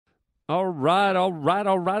All right.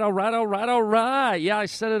 Yeah, I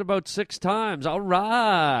said it about 6 times. All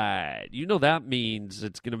right. You know that means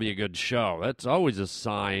it's going to be a good show. That's always a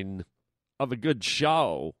sign of a good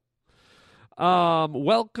show.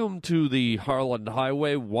 Welcome to the Harland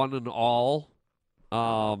Highway, one and all.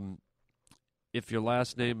 If your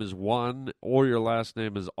last name is one or your last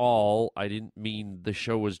name is all, I didn't mean the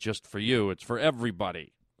show was just for you. It's for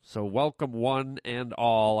everybody. So welcome one and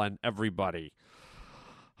all and everybody.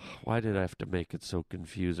 Why did I have to make it so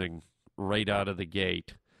confusing right out of the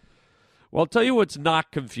gate? Well, I'll tell you what's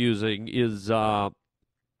not confusing is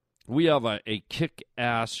we have a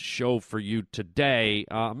kick-ass show for you today.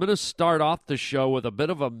 I'm going to start off the show with a bit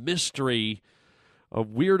of a mystery, a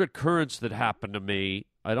weird occurrence that happened to me.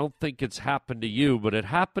 I don't think it's happened to you, but it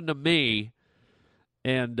happened to me.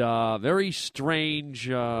 And very strange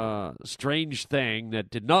thing that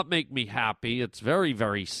did not make me happy. It's very,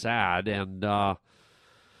 very sad, and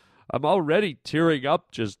I'm already tearing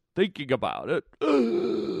up just thinking about it.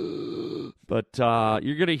 But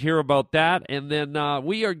you're going to hear about that. And then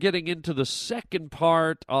we are getting into the second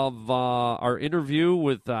part of our interview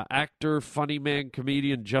with actor, funny man,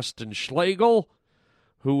 comedian Justin Schlegel,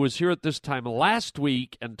 who was here at this time last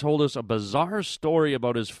week and told us a bizarre story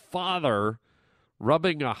about his father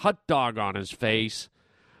rubbing a hot dog on his face.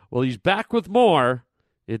 Well, he's back with more.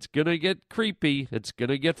 It's going to get creepy. It's going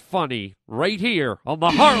to get funny right here on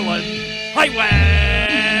the Harland Highway.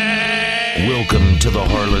 Welcome to the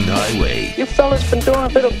Harland Highway. You fellas been doing a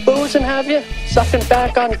bit of boozing, have you? Sucking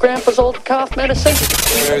back on Grandpa's old cough medicine?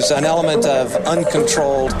 There's an element of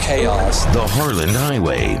uncontrolled chaos. The Harland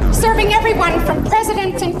Highway. Serving everyone from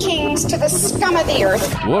presidents and kings to the scum of the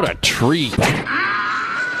earth. What a treat.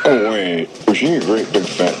 Oh, wait. Was she a great big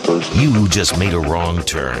fat person? You just made a wrong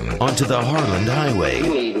turn onto the Harland Highway.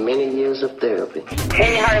 You need many years of therapy.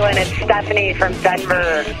 Hey, Harlan, it's Stephanie from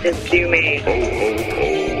Denver. Just do me.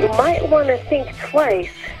 You might want to think twice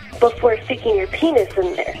before sticking your penis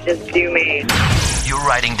in there. Just do me. You're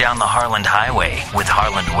riding down the Harland Highway with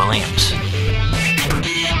Harland Williams.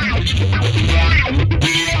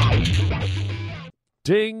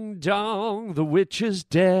 Ding dong, the witch is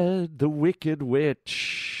dead, the wicked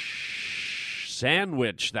witch.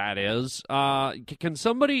 Sandwich, that is.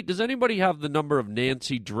 Does anybody have the number of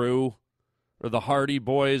Nancy Drew or the Hardy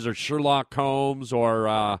Boys or Sherlock Holmes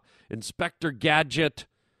or Inspector Gadget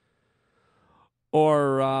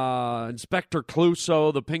or Inspector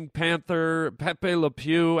Clouseau, the Pink Panther, Pepe Le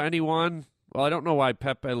Pew, anyone? Well, I don't know why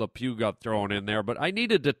Pepe Le Pew got thrown in there, but I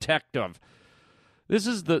need a detective. This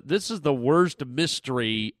is the worst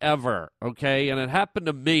mystery ever, okay? And it happened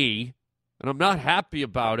to me, and I'm not happy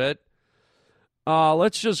about it.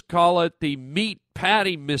 Let's just call it the meat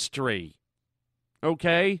patty mystery,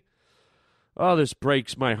 okay? Oh, this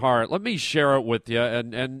breaks my heart. Let me share it with you.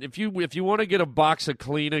 And if you want to get a box of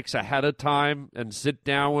Kleenex ahead of time and sit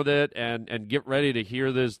down with it and get ready to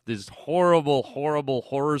hear this horrible, horrible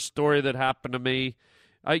horror story that happened to me,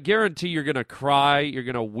 I guarantee you're going to cry, you're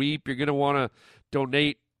going to weep, you're going to want to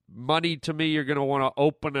donate money to me. You're going to want to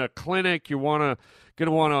open a clinic. You're going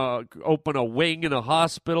to want to open a wing in a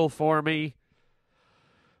hospital for me.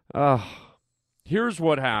 Here's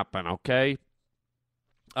what happened, okay?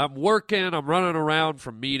 I'm working. I'm running around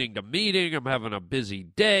from meeting to meeting. I'm having a busy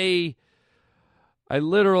day. I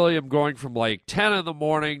literally am going from like 10 in the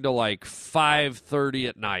morning to like 5:30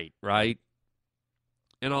 at night, right?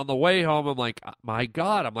 And on the way home, I'm like, my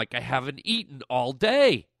God, I haven't eaten all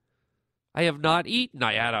day. I have not eaten.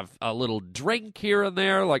 I had a little drink here and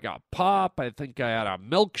there, like a pop. I think I had a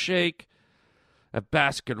milkshake at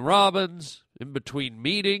Baskin-Robbins in between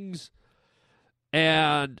meetings.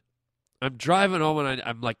 And I'm driving home, and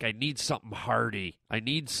I'm like, I need something hearty. I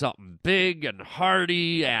need something big and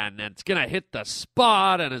hearty, and it's going to hit the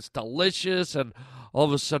spot, and it's delicious. And all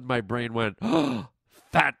of a sudden, my brain went, oh,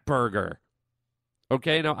 Fat Burger.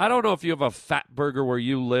 Okay, now, I don't know if you have a Fat Burger where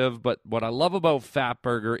you live, but what I love about Fat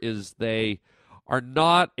Burger is they are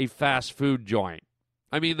not a fast food joint.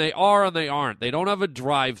 I mean, they are and they aren't. They don't have a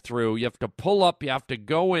drive-through. You have to pull up. You have to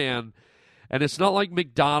go in. And it's not like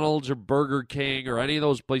McDonald's or Burger King or any of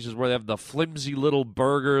those places where they have the flimsy little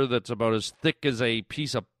burger that's about as thick as a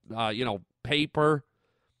piece of, paper.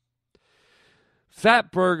 Fat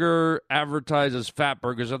Burger advertises Fat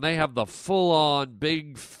Burgers, and they have the full-on,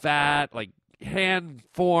 big, fat, like,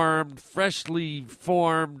 hand-formed, freshly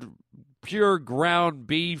formed, pure ground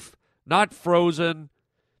beef, not frozen.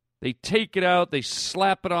 They take it out, they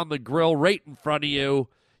slap it on the grill right in front of you.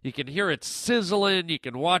 You can hear it sizzling. You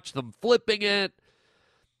can watch them flipping it.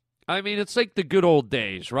 I mean, it's like the good old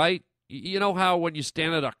days, right? You know how when you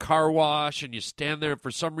stand at a car wash and you stand there,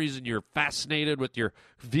 for some reason you're fascinated with your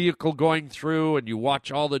vehicle going through and you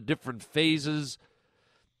watch all the different phases,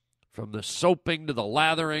 from the soaping to the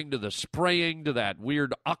lathering to the spraying to that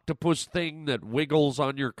weird octopus thing that wiggles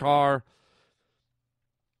on your car.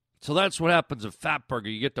 So that's what happens at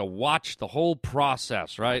Fatburger. You get to watch the whole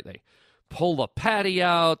process, right? They pull the patty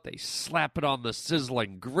out, they slap it on the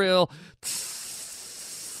sizzling grill.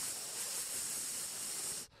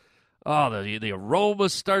 Oh, the aroma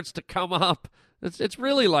starts to come up. It's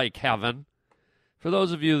really like heaven. For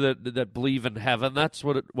those of you that believe in heaven, that's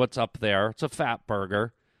what's up there. It's a Fatburger.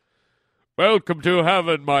 Welcome to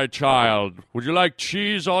heaven, my child. Would you like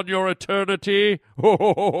cheese on your eternity?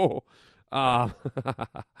 I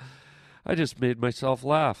just made myself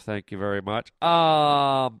laugh. Thank you very much.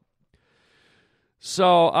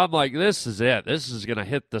 So I'm like, this is it. This is gonna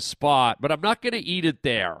hit the spot, but I'm not gonna eat it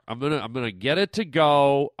there. I'm gonna get it to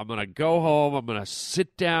go. I'm gonna go home. I'm gonna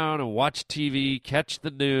sit down and watch TV, catch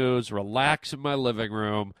the news, relax in my living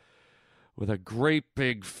room with a great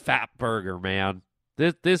big Fatburger, man.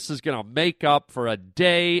 This is gonna make up for a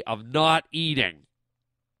day of not eating.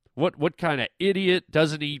 What kind of idiot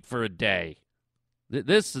doesn't eat for a day?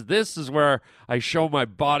 This is where I show my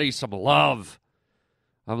body some love.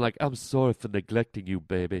 I'm like, I'm sorry for neglecting you,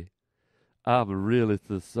 baby. I'm really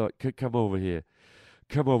so sorry. Come over here.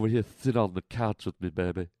 Come over here, sit on the couch with me,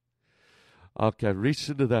 baby. Okay, reach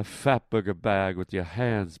into that Fatburger bag with your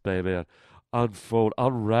hands, baby, and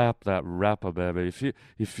unwrap that wrapper, baby.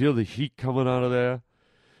 You feel the heat coming out of there?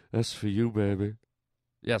 That's for you, baby.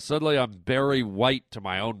 Yeah, suddenly I'm Barry White to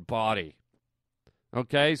my own body.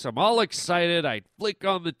 Okay, so I'm all excited. I flick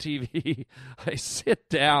on the TV. I sit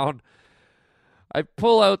down. I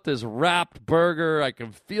pull out this wrapped burger. I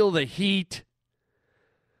can feel the heat.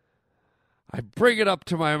 I bring it up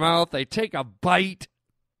to my mouth. I take a bite.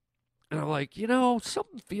 And I'm like,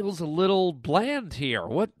 something feels a little bland here.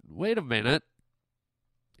 Wait a minute.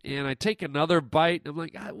 And I take another bite. And I'm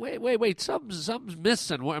like, wait. Something's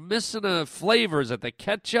missing. I'm missing a flavor. Is it the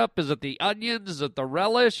ketchup? Is it the onions? Is it the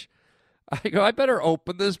relish? I go, I better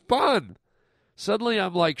open this bun. Suddenly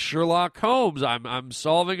I'm like Sherlock Holmes. I'm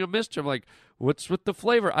solving a mystery. I'm like, what's with the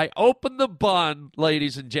flavor? I open the bun,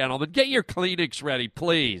 ladies and gentlemen. Get your Kleenex ready,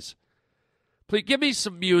 please. Please, give me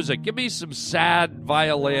some music. Give me some sad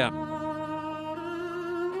violin.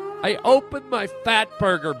 I open my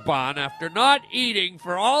Fatburger bun after not eating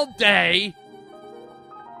for all day.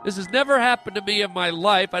 This has never happened to me in my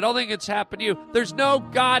life. I don't think it's happened to you. There's no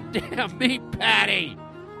goddamn meat patty.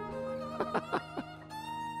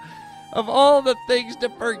 Of all the things to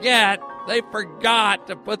forget, they forgot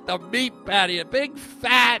to put the meat patty, a big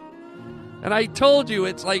fat. And I told you,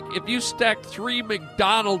 it's like if you stacked 3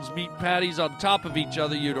 McDonald's meat patties on top of each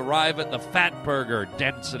other, you'd arrive at the Fatburger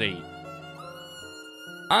density.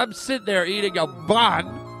 I'm sitting there eating a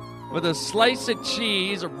bun with a slice of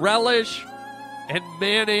cheese, relish, and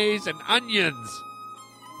mayonnaise and onions.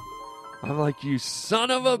 I'm like, you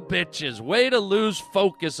son of a bitches, way to lose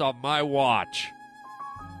focus on my watch.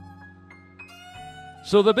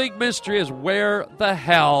 So the big mystery is, where the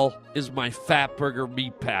hell is my Fatburger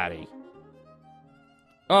meat patty?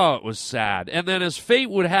 Oh, it was sad. And then as fate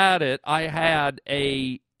would have it, I had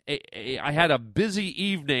a busy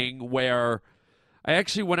evening where I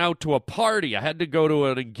actually went out to a party. I had to go to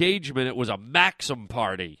an engagement. It was a Maxim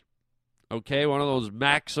party. Okay, one of those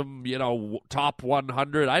Maxim, top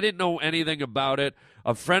 100. I didn't know anything about it.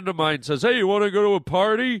 A friend of mine says, hey, you want to go to a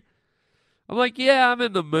party? I'm like, yeah, I'm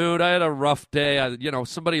in the mood. I had a rough day.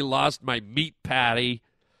 Somebody lost my meat patty.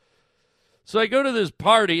 So I go to this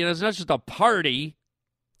party, and it's not just a party.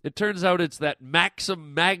 It turns out it's that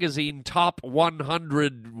Maxim magazine top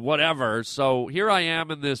 100 whatever. So here I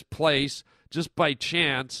am in this place, just by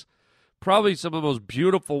chance. Probably some of the most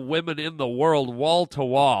beautiful women in the world, wall to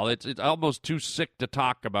wall. It's almost too sick to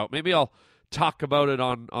talk about. Maybe I'll talk about it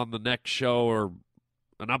on the next show or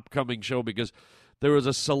an upcoming show, because there was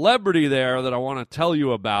a celebrity there that I want to tell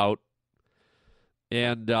you about,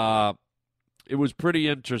 and it was pretty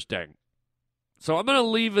interesting. So I'm going to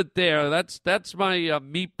leave it there. That's my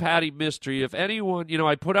meat patty mystery. If anyone,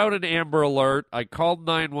 I put out an Amber Alert. I called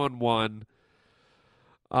 911.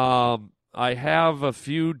 I have a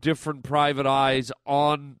few different private eyes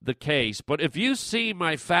on the case. But if you see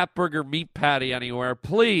my Fatburger meat patty anywhere,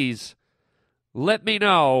 please let me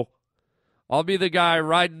know. I'll be the guy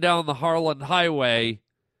riding down the Harland Highway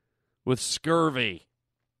with scurvy.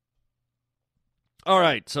 All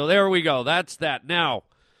right, so there we go. That's that. Now,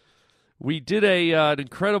 we did an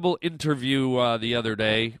incredible interview the other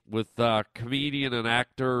day with comedian and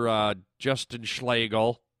actor Justin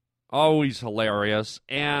Schlegel. Always hilarious.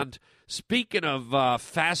 And Speaking of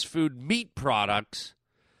fast food meat products,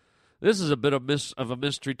 this is a bit of a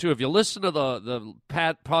mystery, too. If you listen to the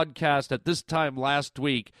Pat podcast at this time last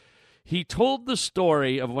week, he told the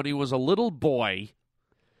story of when he was a little boy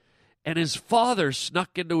and his father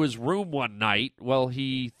snuck into his room one night while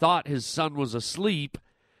he thought his son was asleep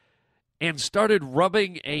and started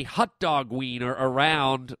rubbing a hot dog wiener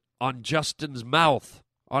around on Justin's mouth,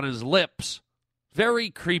 on his lips. Very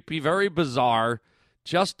creepy, very bizarre.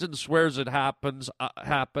 Justin swears it happened. I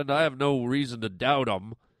have no reason to doubt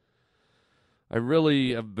him. I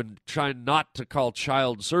really have been trying not to call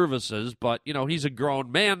child services, but, he's a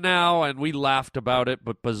grown man now, and we laughed about it,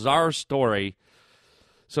 but bizarre story.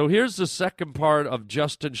 So here's the second part of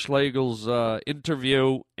Justin Schlegel's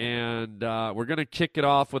interview, and we're going to kick it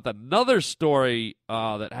off with another story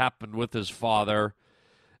that happened with his father.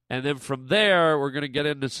 And then from there, we're going to get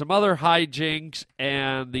into some other hijinks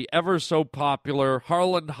and the ever-so-popular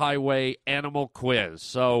Harland Highway Animal Quiz.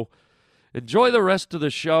 So enjoy the rest of the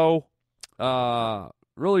show.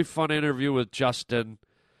 Really fun interview with Justin.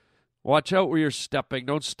 Watch out where you're stepping.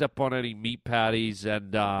 Don't step on any meat patties.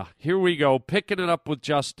 And here we go, picking it up with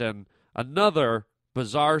Justin. Another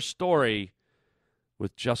bizarre story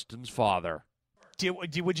with Justin's father.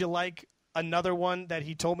 Would you like another one that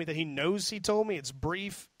he told me that he knows he told me? It's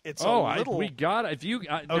brief. It's we got it. If you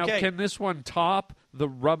okay. Now, can this one top the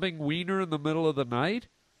rubbing wiener in the middle of the night?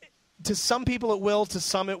 To some people it will, to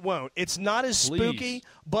some it won't. It's not as spooky,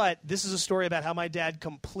 but this is a story about how my dad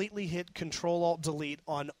completely hit Control-Alt-Delete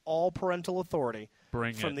on all parental authority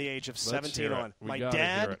from the age of 17 on. My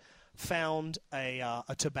dad found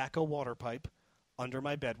a tobacco water pipe under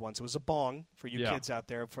my bed once. It was a bong for you kids out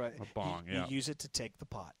there. A bong, you use it to take the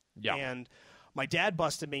pot. Yeah. And my dad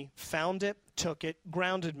busted me, found it, took it,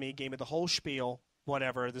 grounded me, gave me the whole spiel,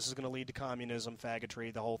 whatever. This is going to lead to communism,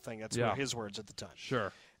 faggotry, the whole thing. That's were his words at the time.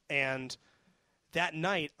 Sure. And that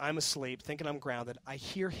night, I'm asleep, thinking I'm grounded. I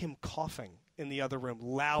hear him coughing in the other room,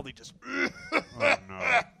 loudly, just. Oh,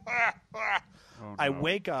 no. I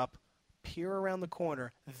wake up, peer around the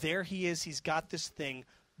corner. There he is. He's got this thing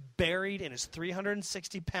buried in his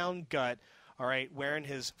 360-pound gut, all right, wearing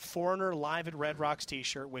his Foreigner Live at Red Rocks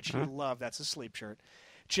T-shirt, which he loved. That's his sleep shirt.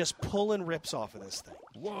 Just pulling rips off of this thing.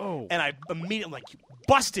 Whoa. And I immediately, you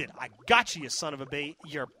busted. I got you, you son of a bitch.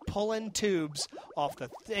 You're pulling tubes off the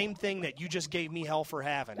same thing that you just gave me hell for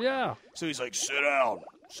having. Yeah. So he's like, sit down.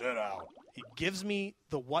 He gives me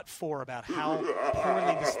the what for about how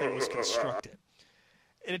poorly this thing was constructed.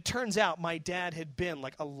 And it turns out my dad had been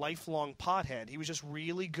like a lifelong pothead. He was just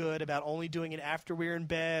really good about only doing it after we were in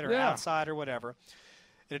bed or outside or whatever.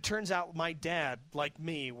 And it turns out my dad, like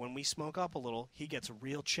me, when we smoke up a little, he gets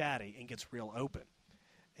real chatty and gets real open.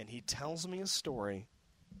 And he tells me a story,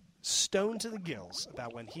 stoned to the gills,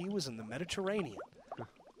 about when he was in the Mediterranean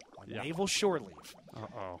on naval shore leave.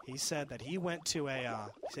 He said that he went to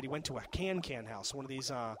a can house, one of these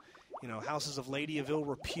houses of lady of ill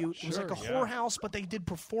repute. It was like a whorehouse, but they did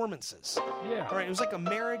performances. Yeah. All right, it was like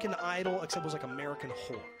American Idol, except it was like American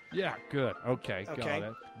whore. Yeah, good. Okay, got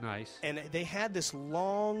it. Nice. And they had this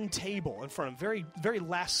long table in front of very, very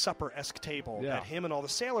Last Supper-esque table that him and all the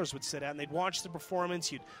sailors would sit at, and they'd watch the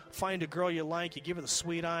performance. You'd find a girl you like, you give her the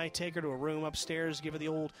sweet eye, take her to a room upstairs, give her the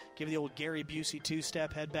old Gary Busey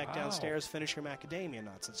two-step, head back downstairs, finish her macadamia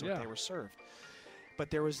nuts. That's what they were served. But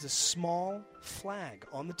there was this small flag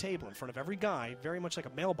on the table in front of every guy, very much like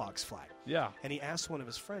a mailbox flag. Yeah. And he asked one of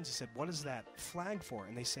his friends, he said, what is that flag for?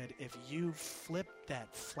 And they said, if you flip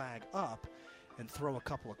that flag up and throw a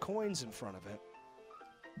couple of coins in front of it,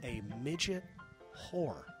 a midget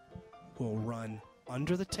whore will run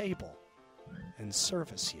under the table and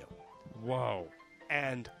service you. Whoa.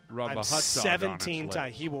 And rub I'm a hot dog 17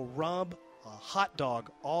 times. He will rub a hot dog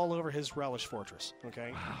all over his relish fortress.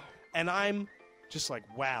 Okay? Wow. And I'm just like,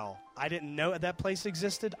 wow, I didn't know that place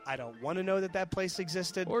existed. I don't want to know that place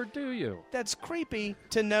existed. Or do you? That's creepy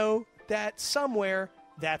to know that somewhere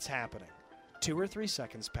that's happening. 2 or 3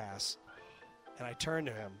 seconds pass, and I turn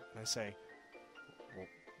to him, and I say, well,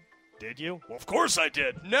 did you? Well, of course I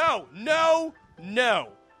did. No.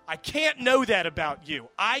 I can't know that about you.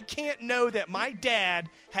 I can't know that my dad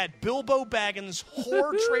had Bilbo Baggins'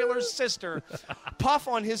 whore trailer's sister puff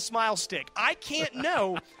on his smile stick. I can't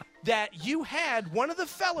know that you had one of the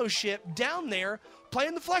fellowship down there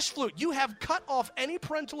playing the flesh flute. You have cut off any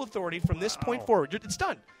parental authority from this point forward. It's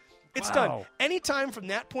done. It's Wow. done. Anytime from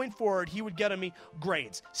that point forward, he would get on me,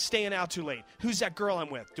 grades, staying out too late. Who's that girl I'm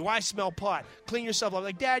with? Do I smell pot? Clean yourself up. I'm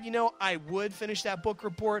like, Dad, I would finish that book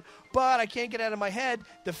report, but I can't get out of my head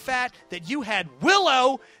the fact that you had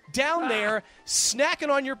Willow down there snacking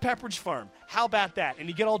on your Pepperidge Farm. How about that? And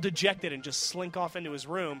he'd get all dejected and just slink off into his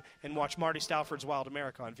room and watch Marty Stauffer's Wild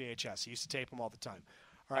America on VHS. He used to tape them all the time.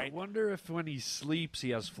 All right. I wonder if when he sleeps,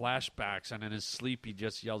 he has flashbacks, and in his sleep, he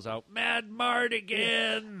just yells out, Mad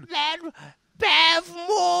Mardigan!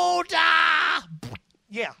 Bavmuda!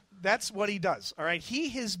 Yeah, that's what he does. All right. He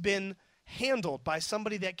has been handled by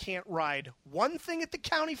somebody that can't ride one thing at the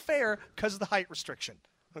county fair because of the height restriction.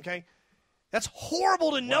 Okay? That's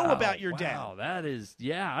horrible to know about your dad. Wow, that is,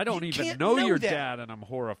 I don't You even can't know know your that. dad, and I'm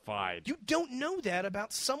horrified. You don't know that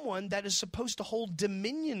about someone that is supposed to hold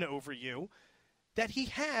dominion over you that he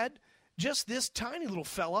had just this tiny little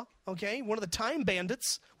fella, okay? One of the time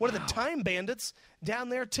bandits down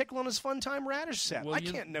there tickling his fun time radish set. Well, I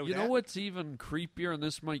can't know You that. know what's even creepier, and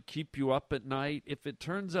this might keep you up at night? If it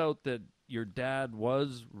turns out that your dad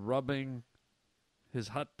was rubbing his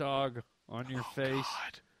hot dog on your face.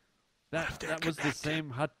 God. That was the same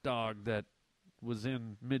hot dog that was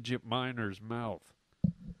in Midget Miner's mouth.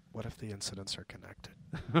 What if the incidents are connected?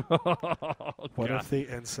 What if the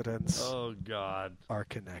incidents Oh God. are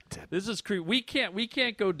connected? This is creepy. We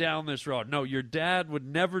can't go down this road. No, your dad would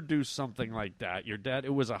never do something like that. Your dad,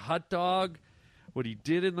 it was a hot dog. What he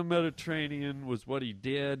did in the Mediterranean was what he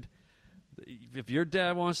did. If your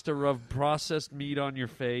dad wants to rub processed meat on your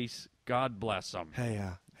face, God bless him. Hey,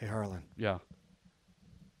 Harlan. Yeah.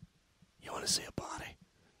 You want to see a body?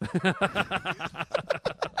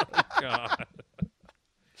 God.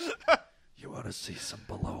 You want to see some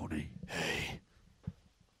baloney? Hey,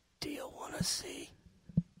 do you want to see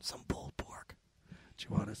some pulled pork? Do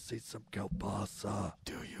you want to see some kielbasa?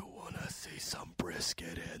 Do you want to see some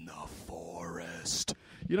brisket in the forest?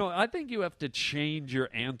 I think you have to change your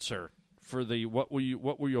answer for the what will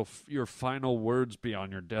your final words be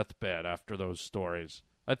on your deathbed after those stories.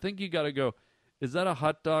 I think you got to go, is that a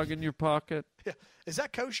hot dog in your pocket? Yeah. Is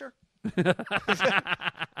that kosher?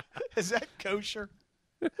 Is that kosher?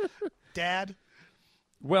 Dad?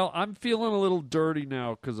 Well, I'm feeling a little dirty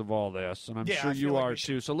now because of all this, and I'm Yeah, sure I feel you like are we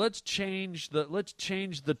too. So let's change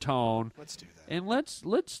the tone. Let's do that. And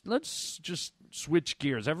let's just switch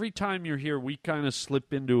gears. Every time you're here, we kind of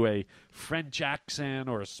slip into a French accent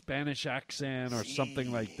or a Spanish accent or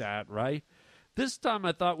something like that, right? This time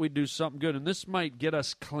I thought we'd do something good, and this might get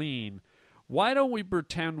us clean. Why don't we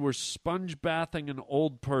pretend we're sponge bathing an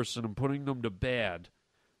old person and putting them to bed,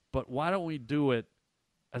 but why don't we do it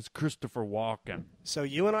as Christopher Walken? So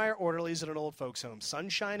you and I are orderlies at an old folks' home,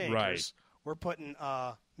 Sunshine Acres. Right. We're putting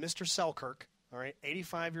Mr. Selkirk, all right,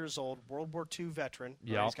 85 years old, World War II veteran. All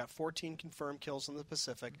right, Yep. he's got 14 confirmed kills in the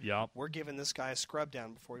Pacific. Yep. We're giving this guy a scrub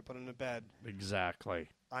down before we put him to bed. Exactly.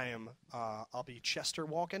 I'll be Chester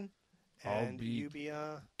Walken, I'll and be you be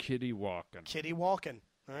Kitty Walken, Kitty Walken,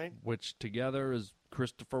 all right? which together is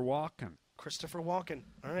Christopher Walken. Christopher Walken,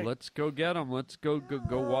 all right? Let's go get him. Let's go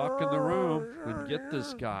walk in the room and get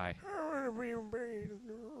this guy.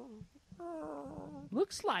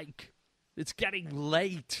 Looks like it's getting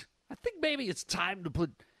late. I think maybe it's time to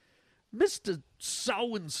put Mr.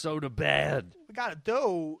 So-and-so to bed. What we got to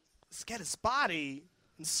do is get his body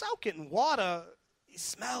and soak it in water. He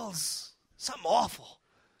smells something awful.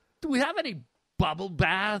 Do we have any bubble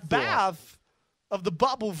bath? Bath of the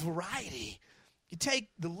bubble variety. You take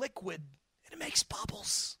the liquid and it makes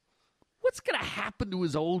bubbles. What's going to happen to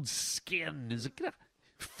his old skin? Is it going to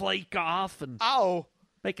flake off and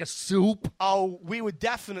make a soup? Oh, we would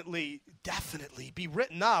definitely be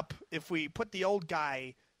written up if we put the old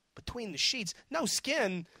guy between the sheets. No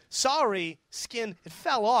skin. Sorry, skin. It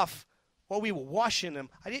fell off while we were washing him.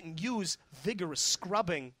 I didn't use vigorous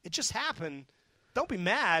scrubbing. It just happened. Don't be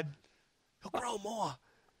mad. He'll grow more.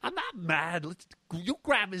 I'm not mad. You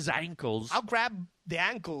grab his ankles. I'll grab the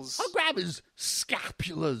ankles. I'll grab his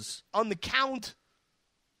scapulas. On the count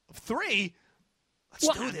of 3. Let's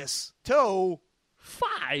What? do this. 2,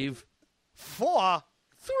 5, 4.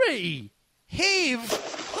 3. Heave.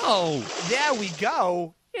 Oh, There we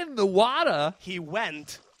go. in the water He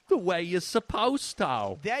went. the way you're supposed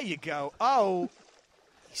to. There you go. Oh,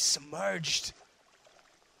 he's submerged.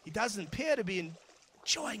 He doesn't appear to be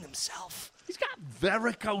enjoying himself. He's got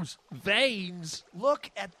varicose veins. Look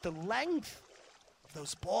at the length of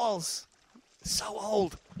those balls. So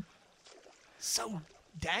old. So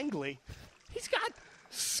dangly. He's got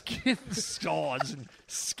skin sores and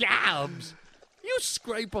scabs. You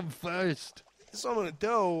scrape them first. This is what I'm going to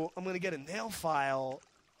do. I'm going to get a nail file,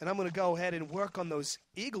 and I'm going to go ahead and work on those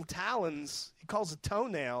eagle talons. He calls it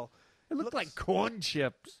toenail. They look like corn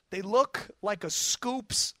chips. They look like a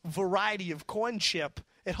Scoops variety of corn chip.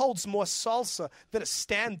 It holds more salsa than a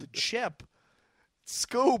standard chip.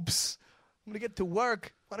 Scoops. I'm gonna get to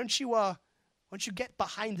work. Why don't you get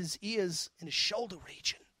behind his ears in his shoulder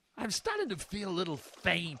region? I'm starting to feel a little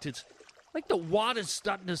faint. It's like the water's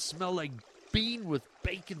starting to smell like bean with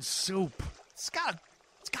bacon soup. It's got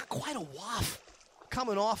quite a waft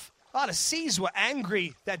coming off. Oh, the seas were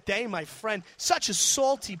angry that day, my friend. Such a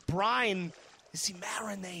salty brine as he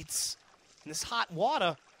marinates in this hot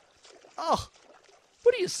water. Oh,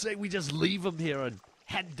 what do you say we just leave him here and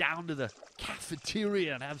head down to the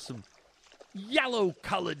cafeteria and have some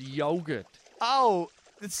yellow-colored yogurt? Oh,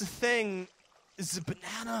 it's the thing. Is it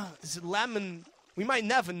banana? Is it lemon? We might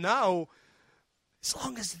never know. As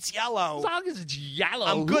long as it's yellow. As long as it's yellow,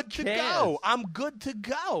 I'm good who to cares? go. I'm good to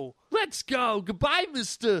go. Let's go. Goodbye,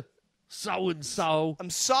 Mr. So-and-so. I'm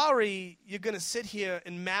sorry you're going to sit here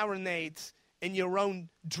and marinate in your own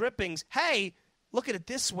drippings. Hey, look at it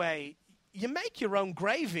this way. You make your own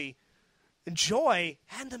gravy. Enjoy.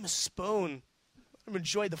 Hand him a spoon. Let him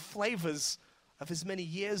enjoy the flavors of his many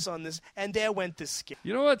years on this. And there went the skin.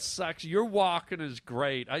 You know what sucks? Your walking is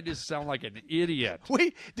great. I just sound like an idiot.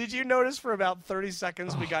 Did you notice for about 30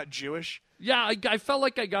 seconds we got Jewish? Yeah, I felt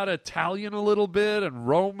like I got Italian a little bit and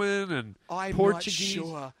Roman and Portuguese. I'm not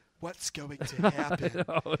sure what's going to happen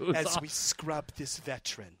as we scrub this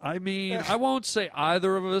veteran. I mean, I won't say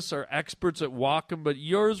either of us are experts at walking, but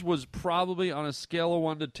yours was probably on a scale of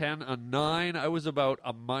 1 to 10, a 9. I was about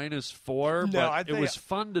a -4, but it was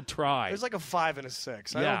fun to try. It was like a 5 and a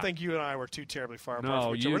 6. I Yeah. don't think you and I were too terribly far apart No,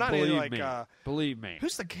 from each you other. We're not believe even like, me. Believe me.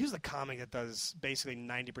 Who's the comic that does basically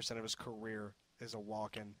 90% of his career is a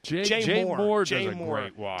walk-in? Jay Moore Jay does a Moore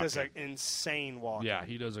great walk-in. does an insane walk-in. Yeah,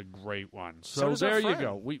 he does a great one. So So, does our there you friend.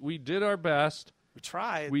 go. We did our best. We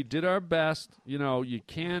tried. We did our best. You know, you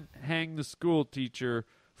can't hang the school teacher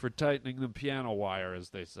for tightening the piano wire, as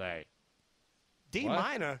they say. D What?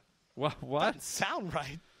 minor. What? Doesn't sound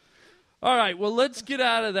right. All right, well, let's get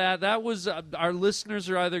out of that. That was our listeners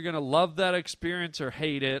are either going to love that experience or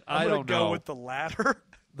hate it. I don't I'm gonna know. go with the latter.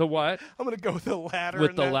 The what? I'm going to go with the ladder.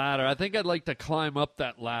 With in the that. ladder. I think I'd like to climb up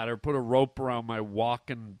that ladder, put a rope around my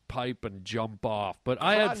walking pipe, and jump off. But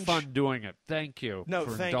I had Crunch. fun doing it. Thank you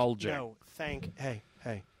for indulging. Hey,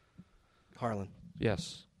 Harlan.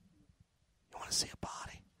 Yes. You want to see a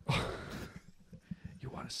body? You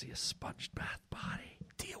want to see a sponged bath body?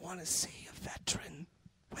 Do you want to see a veteran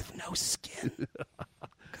with no skin?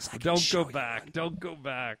 Don't go back. Don't go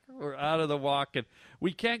back. We're out of the walking.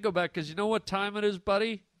 We can't go back because you know what time it is,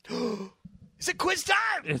 buddy? Is it quiz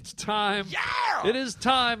time? It's time. Yeah! It is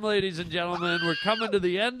time, ladies and gentlemen. We're coming to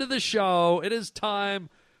the end of the show. It is time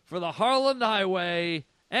for the Harland Highway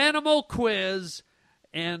Animal Quiz.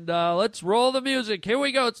 And let's roll the music. Here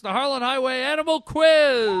we go. It's the Harland Highway Animal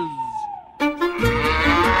Quiz.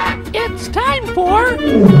 It's time for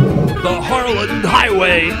The Harland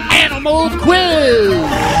Highway Animal Quiz.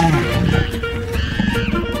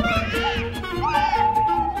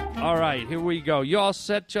 All right, here we go. You all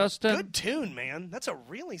set, Justin? Good tune, man. That's a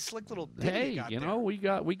really slick little ditty Hey, you got you there. know, we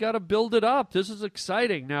got to build it up. This is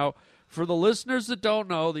exciting. Now, for the listeners that don't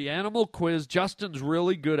know, the Animal Quiz, Justin's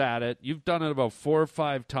really good at it. You've done it about 4 or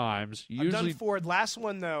 5 times. I've done 4. Last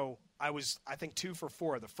one, though, I think 2 for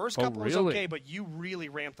 4. The first couple was really? okay, but you really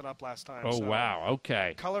ramped it up last time. Oh, so wow.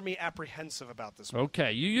 Okay. Color me apprehensive about this one.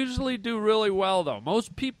 Okay. You usually do really well, though.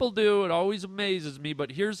 Most people do. It always amazes me,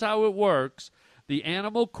 but here's how it works. The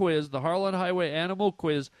Animal Quiz, the Harland Highway Animal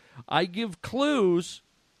Quiz, I give clues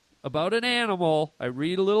about an animal. I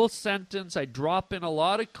read a little sentence. I drop in a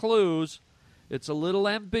lot of clues. It's a little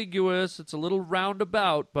ambiguous. It's a little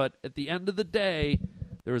roundabout, but at the end of the day,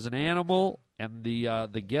 there is an animal, and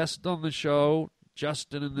the guest on the show,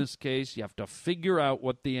 Justin in this case, you have to figure out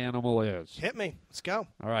what the animal is. Hit me. Let's go.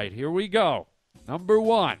 All right, here we go. Number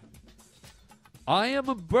 1. I am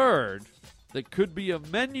a bird that could be a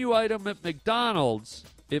menu item at McDonald's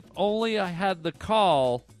if only I had the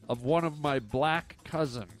call of one of my black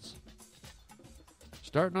cousins.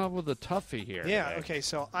 Starting off with a toughie here. Yeah, today. okay,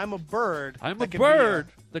 so I'm a bird. I'm a that could be bird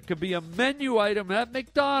that could be a menu item at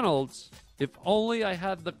McDonald's if only I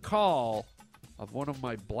had the call of one of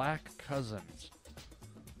my black cousins.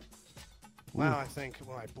 Wow, I think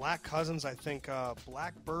my black cousins, I think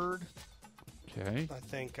blackbird. Okay. I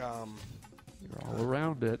think You're all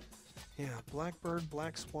around it. yeah, blackbird,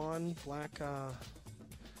 black swan,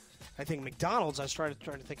 I think McDonald's. I was trying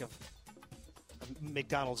to think of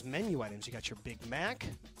McDonald's menu items. You got your Big Mac,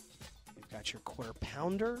 you've got your Quarter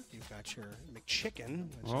Pounder, you've got your McChicken,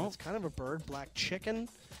 which Oh. is kind of a bird, black chicken,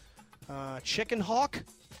 Chicken Hawk.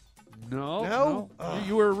 No.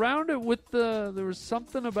 You were around it with there was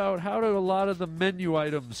something about how do a lot of the menu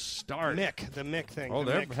items start. The Mick thing. Oh,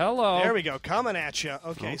 the there. Mick. Hello. There we go. Coming at you.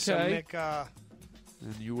 Okay, so Mick.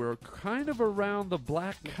 And you were kind of around the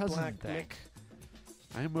black cousin thing. Mick.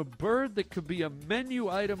 I am a bird that could be a menu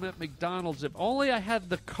item at McDonald's if only I had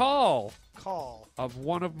the call of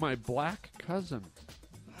one of my black cousins.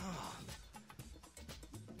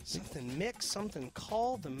 Something Mick, something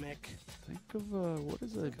called the Mick. Think of what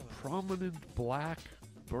is a prominent black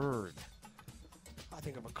bird? I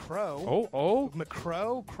think of a crow. Oh.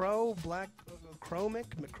 McCrow, black crow Mick.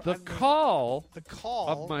 The call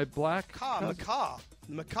of my black Macaw.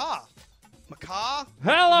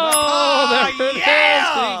 Hello! Macaw, There it is.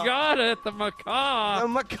 He got it. The macaw. The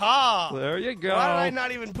macaw. There you go. Why did I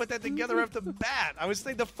not even put that together off the bat? I was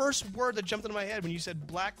thinking the first word that jumped into my head when you said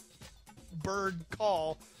black bird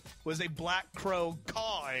call was a black crow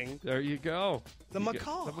cawing. There you go. The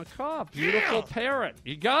macaw. The macaw. Beautiful parrot.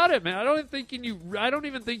 You got it, man. I don't even think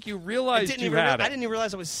you realized you had it. I didn't even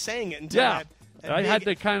realize I was saying it until I had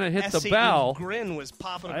to kind of hit the S-E bell. Grin was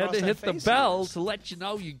popping I across had to hit the face bell of to let you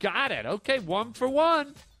know you got it. Okay, 1 for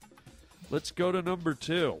 1. Let's go to number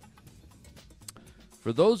 2.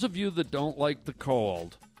 For those of you that don't like the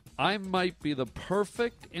cold, I might be the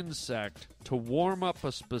perfect insect to warm up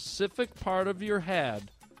a specific part of your head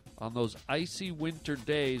on those icy winter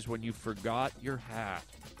days when you forgot your hat.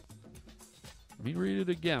 Let me read it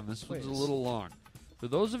again. This one's a little long. For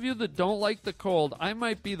those of you that don't like the cold, I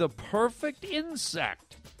might be the perfect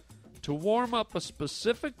insect to warm up a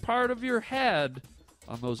specific part of your head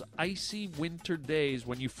on those icy winter days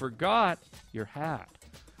when you forgot your hat.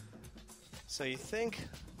 So you think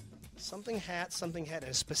something hat, and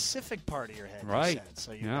a specific part of your head. Right. You said.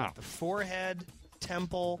 So you got the forehead,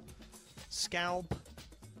 temple, scalp.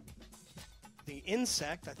 The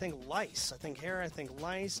insect, I think lice. I think hair, I think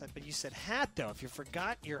lice. But you said hat, though. If you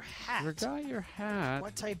forgot your hat. Forgot your hat.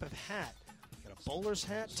 What type of hat? You got a bowler's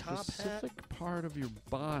hat, top hat? Specific part of your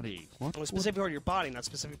body. What? Specific part of your body, not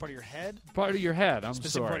specific part of your head? Part of your head, I'm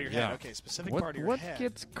specific sorry. Part of your head, okay. Specific part of your head. What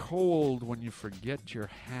gets cold when you forget your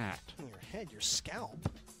hat? Your head, your scalp.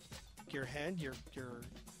 Your head, your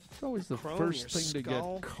It's always the crone, first your thing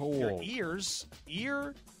skull, to get cold. Your ears,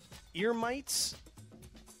 ear mites,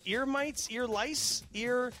 ear lice,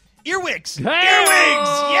 earwigs. Hey! Earwigs,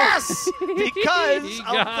 yes! Because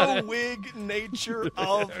of the it. wig nature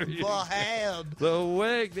of the head. The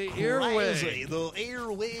wig, the earwig. The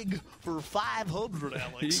earwig for 500,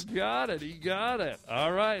 Alex. He got it.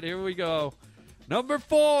 All right, here we go. Number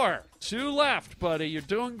 4. 2 left, buddy. You're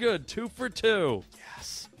doing good. 2 for 2.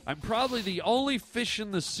 Yes. I'm probably the only fish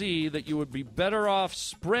in the sea that you would be better off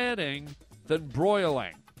spreading than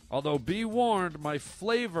broiling. Although, be warned, my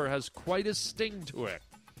flavor has quite a sting to it.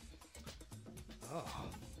 Oh.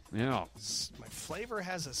 Yeah. My flavor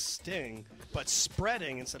has a sting, but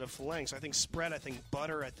spreading instead of filleting. So I think spread, I think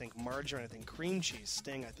butter, I think margarine, I think cream cheese.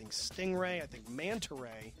 Sting, I think stingray, I think manta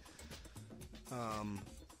ray. But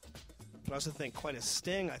I also think quite a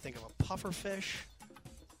sting. I think of a puffer fish.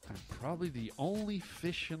 I'm probably the only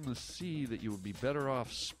fish in the sea that you would be better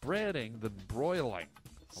off spreading than broiling.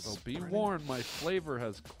 Although, be warned, my flavor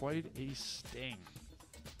has quite a sting.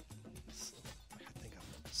 I think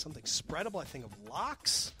of something spreadable. I think of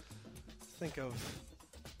lox. Think of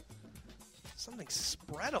something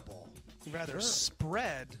spreadable. You'd rather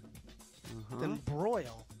spread than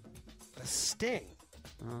broil. A sting.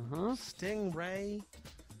 Stingray.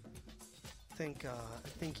 I think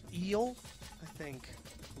eel. I think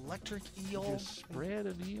electric eel. You spread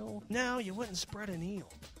an eel? No, you wouldn't spread an eel.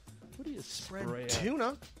 What do you spread?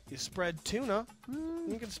 Tuna. You spread tuna.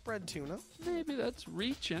 You can spread tuna. Maybe that's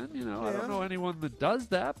reaching. I don't know anyone that does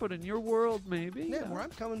that, but in your world, maybe. Yeah, where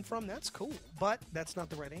I'm coming from, that's cool. But that's not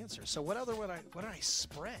the right answer. So what did I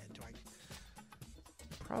spread?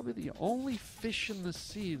 Probably the only fish in the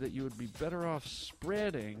sea that you would be better off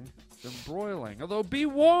spreading than broiling. Although, be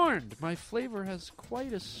warned, my flavor has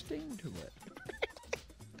quite a sting to it.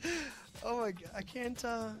 Oh my God, I can't.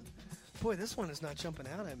 Boy, this one is not jumping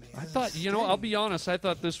out at me. I thought, I'll be honest, I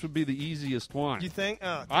thought this would be the easiest one. You think? Oh,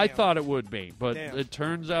 damn. I thought it would be, but it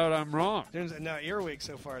turns out I'm wrong. No, earwig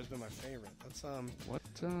so far has been my favorite. That's What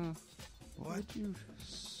would you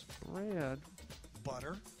spread?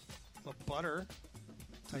 Butter. A butter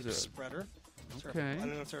type spreader. Okay. I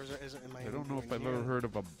don't know if there's. I don't know if I've ever heard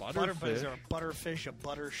of a butterfish. Is there a butterfish, a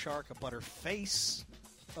butter shark, a butter face?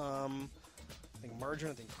 I think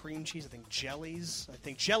margarine. I think cream cheese. I think jellies. I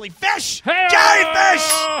think jellyfish. Hey-o! Jellyfish.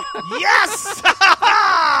 Yes.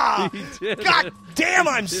 Ah! He did God it. damn,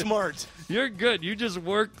 I'm smart. You're good. You just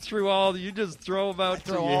work through you just throw them out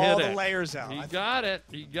till Throw you all hit the it. layers out. You got it.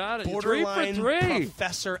 You got it. Borderline 3 for 3.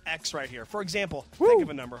 Professor X right here. For example, Woo. think of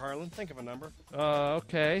a number, Harlan. Think of a number.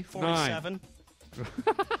 Okay. 47.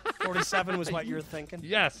 47 was what you were thinking?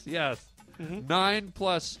 Yes. 9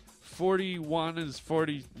 plus 41 is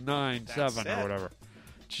 49, That's 7 it. or whatever.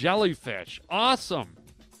 Jellyfish. Awesome.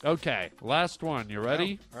 Okay, last one. You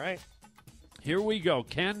ready? All right. Here we go.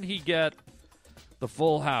 Can he get the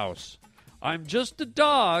full house? I'm just a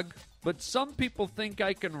dog, but some people think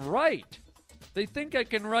I can write. They think I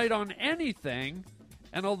can write on anything,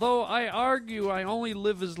 and although I argue I only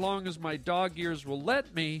live as long as my dog years will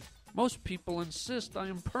let me, most people insist I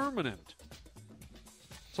am permanent.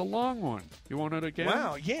 It's a long one. You want it again?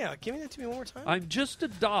 Wow, yeah. Give me that to me one more time. I'm just a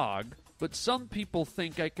dog, but some people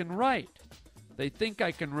think I can write. They think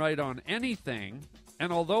I can write on anything,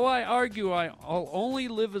 and although I argue I'll only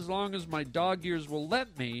live as long as my dog years will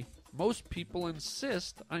let me, most people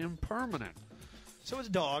insist I am permanent. So it's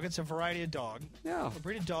a dog. It's a variety of dog. Yeah. A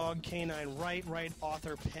breed of dog, canine, write,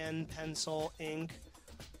 author, pen, pencil, ink,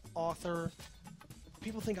 author.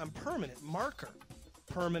 People think I'm permanent. Marker.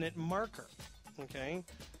 Permanent marker. Okay?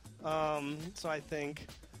 So I think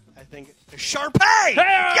Sharpay!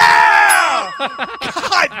 Yeah!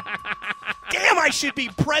 God damn, I should be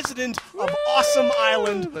president of Awesome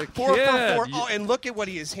Island. The 4 kid. for 4. Oh, and look at what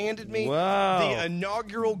he has handed me. Wow. The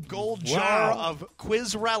inaugural gold jar of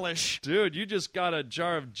Quiz Relish. Dude, you just got a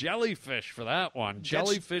jar of jellyfish for that one.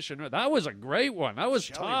 Jellyfish, and that was a great one. That was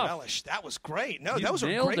Jelly tough. Relish. That was great. No, You those were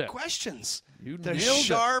nailed great it. questions. You the nailed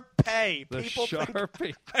it. Sharpay. The People Sharpay.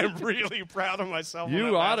 think I'm really proud of myself. on You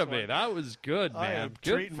that ought to last be. one. That was good, man. I am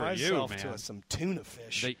Good treating for myself you, man. to some tuna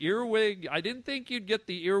fish. The earwig. I didn't think you'd get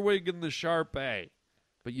the earwig and the Sharpay,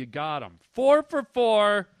 but you got them. 4 for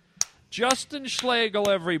 4. Justin Schlegel,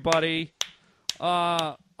 everybody.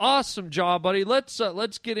 Awesome job, buddy.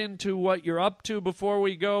 Let's get into what you're up to before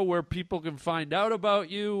we go, where people can find out about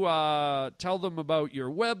you. Tell them about your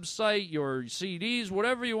website, your CDs,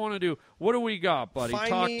 whatever you want to do. What do we got, buddy?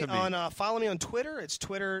 Talk to me. Follow me on Twitter. It's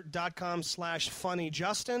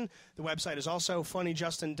twitter.com/funnyjustin. The website is also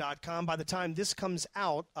funnyjustin.com. By the time this comes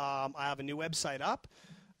out, I have a new website up.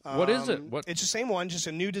 What is it? It's the same one, just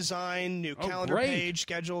a new design, new calendar great. page,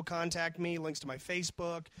 schedule, contact me, links to my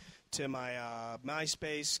Facebook, to my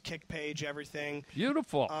MySpace, Kick page, everything.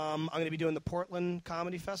 Beautiful. I'm going to be doing the Portland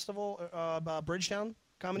Comedy Festival, Bridgetown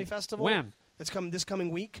Comedy Festival. When? It's this coming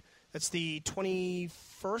week. It's the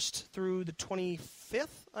 21st through the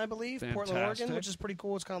 25th, I believe, Portland, Fantastic. Oregon, which is pretty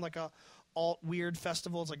cool. It's kind of like a alt-weird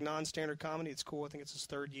festival. It's like non-standard comedy. It's cool. I think it's his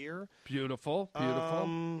 3rd year. Beautiful.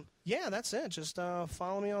 Yeah, that's it. Just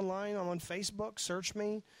follow me online. I'm on Facebook. Search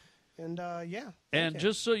me. And, yeah. And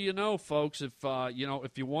just so you know, folks, if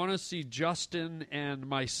you want to see Justin and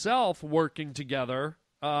myself working together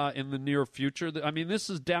in the near future, I mean, this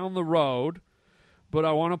is down the road, but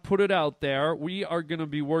I want to put it out there. We are going to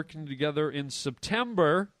be working together in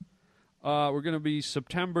September. We're going to be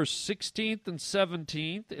September 16th and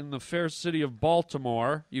 17th in the fair city of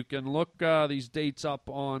Baltimore. You can look these dates up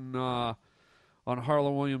on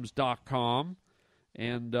HarlanWilliams.com.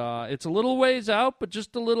 And it's a little ways out, but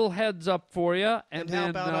just a little heads up for you. And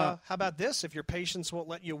then, how about this? If your patience won't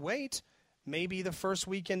let you wait, maybe the first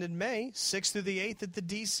weekend in May, 6th through the 8th at the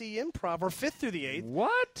DC Improv, or 5th through the 8th.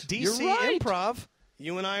 What? DC You're right. Improv.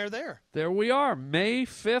 You and I are there. There we are, May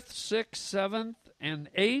 5th, 6th, 7th, and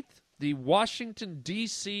 8th. The Washington,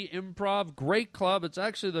 D.C. Improv. Great club. It's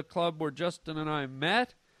actually the club where Justin and I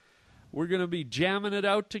met. We're going to be jamming it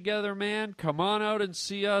out together, man. Come on out and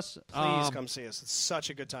see us. Please come see us. It's such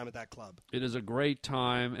a good time at that club. It is a great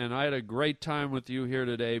time, and I had a great time with you here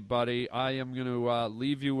today, buddy. I am going to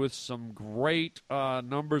leave you with some great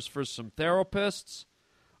numbers for some therapists.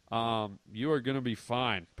 You are going to be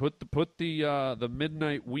fine. Put the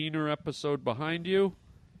Midnight Wiener episode behind you,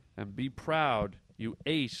 and be proud you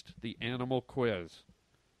aced the animal quiz.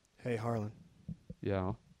 Hey, Harlan.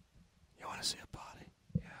 Yeah. You want to see a body?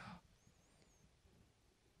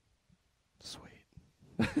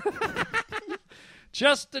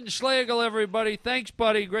 Justin Schlegel, everybody. Thanks,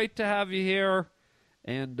 buddy. Great to have you here.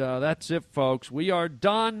 And that's it, folks. We are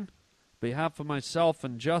done. On behalf of myself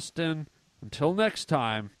and Justin, until next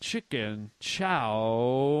time, chicken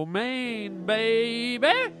chow mein,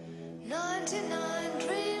 baby. 99